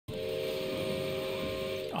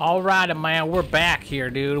Alright, man, we're back here,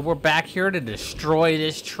 dude. We're back here to destroy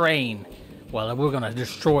this train. Well, we're gonna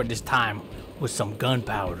destroy it this time with some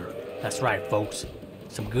gunpowder. That's right, folks.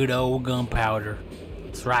 Some good old gunpowder.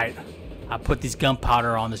 That's right. I put this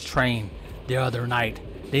gunpowder on this train the other night.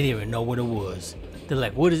 They didn't even know what it was. They're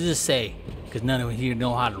like, what does this say? Because none of them here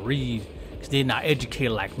know how to read. Because they're not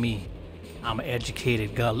educated like me. I'm an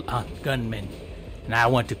educated gunman. And I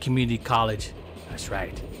went to community college. That's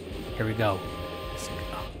right. Here we go.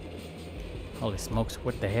 Holy smokes,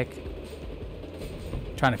 what the heck?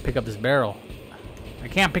 I'm trying to pick up this barrel. I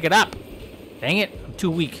can't pick it up. Dang it, I'm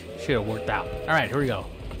too weak. Should have worked out. Alright, here we go.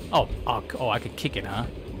 Oh, I could kick it, huh?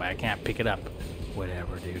 But I can't pick it up.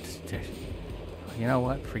 Whatever, dude. You know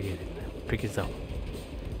what? Forget it. Pick it up.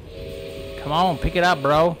 Come on, pick it up,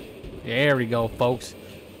 bro. There we go, folks.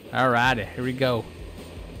 Alright, here we go.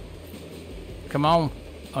 Come on.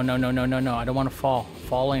 Oh, no. I don't want to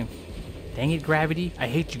fall in. Dang it, gravity. I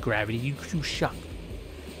hate you, gravity. You suck.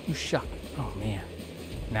 You suck. Oh, man.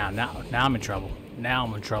 Now I'm in trouble. Now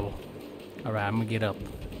I'm in trouble. All right, I'm going to get up.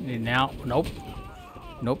 Now, nope.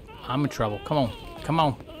 Nope, I'm in trouble. Come on. Come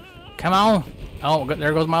on. Come on. Oh,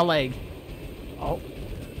 there goes my leg. Oh.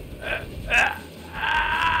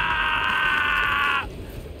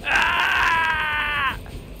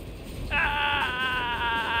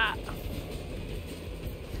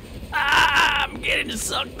 I'm getting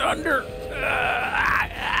sucked under.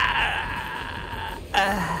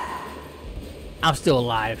 I'm still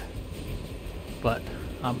alive, but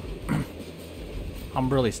I'm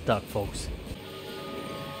really stuck, folks.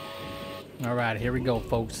 All right, here we go,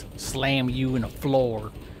 folks. Slam you in the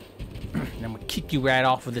floor, and I'm gonna kick you right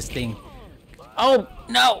off of this thing. Oh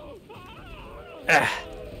no!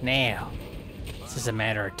 Now, it's just a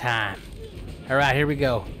matter of time. All right, here we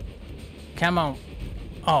go. Come on.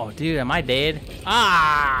 Oh, dude, am I dead?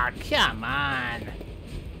 Ah, come on.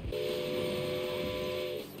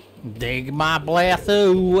 Dig my breath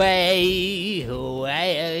away.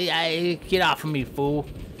 Get off of me, fool.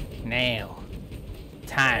 Now,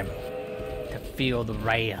 time to feel the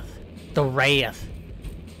wrath. The wrath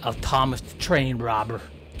of Thomas the Train Robber.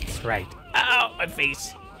 That's right. Ow, my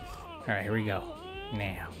face. All right, here we go.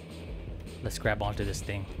 Now, let's grab onto this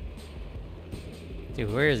thing.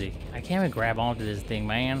 Dude, where is he? I can't even grab onto this thing,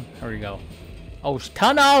 man. Here we go. Oh,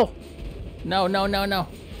 tunnel! No. No.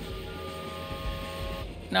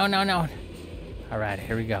 Alright,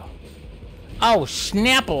 here we go. Oh,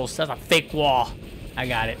 Snapples! That's a fake wall. I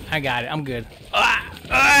got it. I'm good.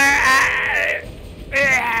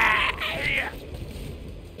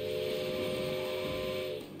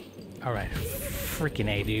 Alright. Freaking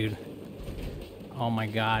A, dude. Oh my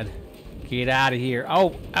god. Get out of here.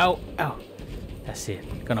 Oh. That's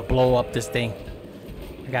it. Gonna blow up this thing.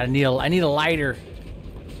 I need a lighter.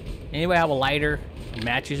 Anybody have a lighter?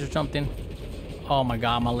 Matches or something? Oh my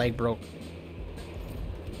god, my leg broke.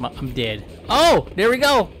 I'm dead. Oh, there we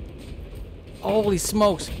go. Holy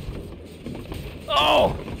smokes.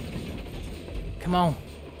 Oh. Come on.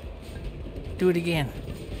 Do it again.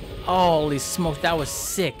 Holy smokes, that was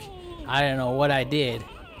sick. I don't know what I did,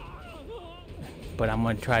 but I'm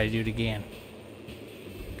gonna try to do it again.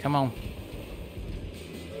 Come on.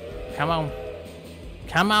 Come on.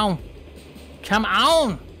 Come on. Come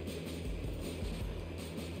on.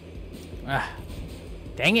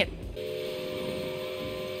 Dang it.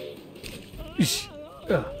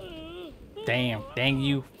 Dang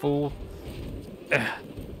you, fool.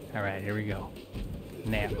 Alright, here we go.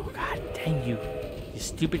 Now, oh god dang you. You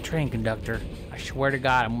stupid train conductor. I swear to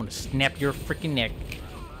god, I'm gonna snap your freaking neck.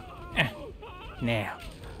 Now,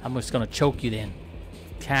 I'm just gonna choke you then.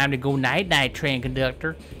 Time to go night-night, train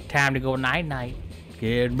conductor. Time to go night-night.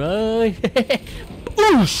 Goodbye.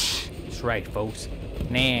 Boosh! That's right, folks.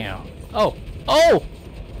 Now. Oh,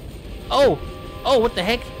 what the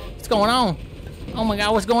heck? What's going on? Oh my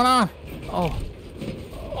god, what's going on? Oh,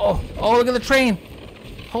 look at the train.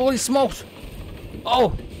 Holy smokes.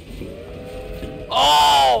 Oh,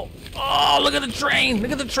 look at the train.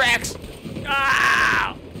 Look at the tracks.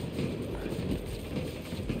 Ah!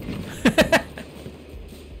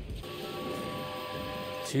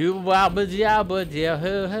 Choo-wabba jabba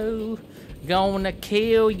ho ho, gonna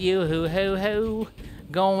kill you ho ho ho,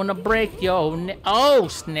 gonna break your neck. Oh,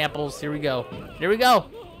 Snapples, here we go.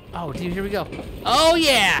 Oh, dude, here we go. Oh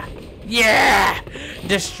yeah,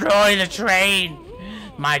 destroy the train.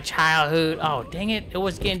 My childhood. Oh, dang it, it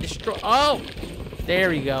was getting destroyed. Oh,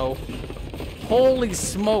 there we go. Holy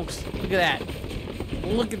smokes, look at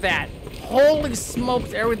that. Holy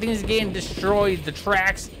smokes, everything's getting destroyed. The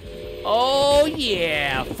tracks. Oh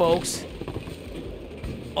yeah, folks.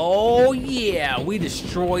 Oh yeah, we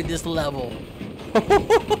destroyed this level.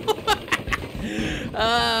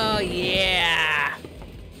 Oh, yeah.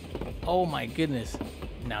 Oh, my goodness.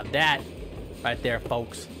 Now that right there,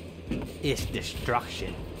 folks, is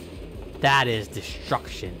destruction. That is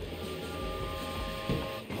destruction.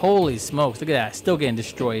 Holy smokes. Look at that. Still getting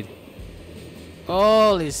destroyed.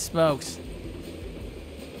 Holy smokes.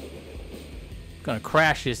 Gonna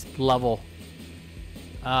crash this level.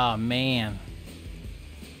 Oh, man.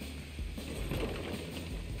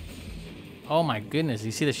 Oh, my goodness.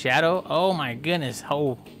 You see the shadow? Oh, my goodness.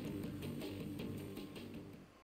 Oh.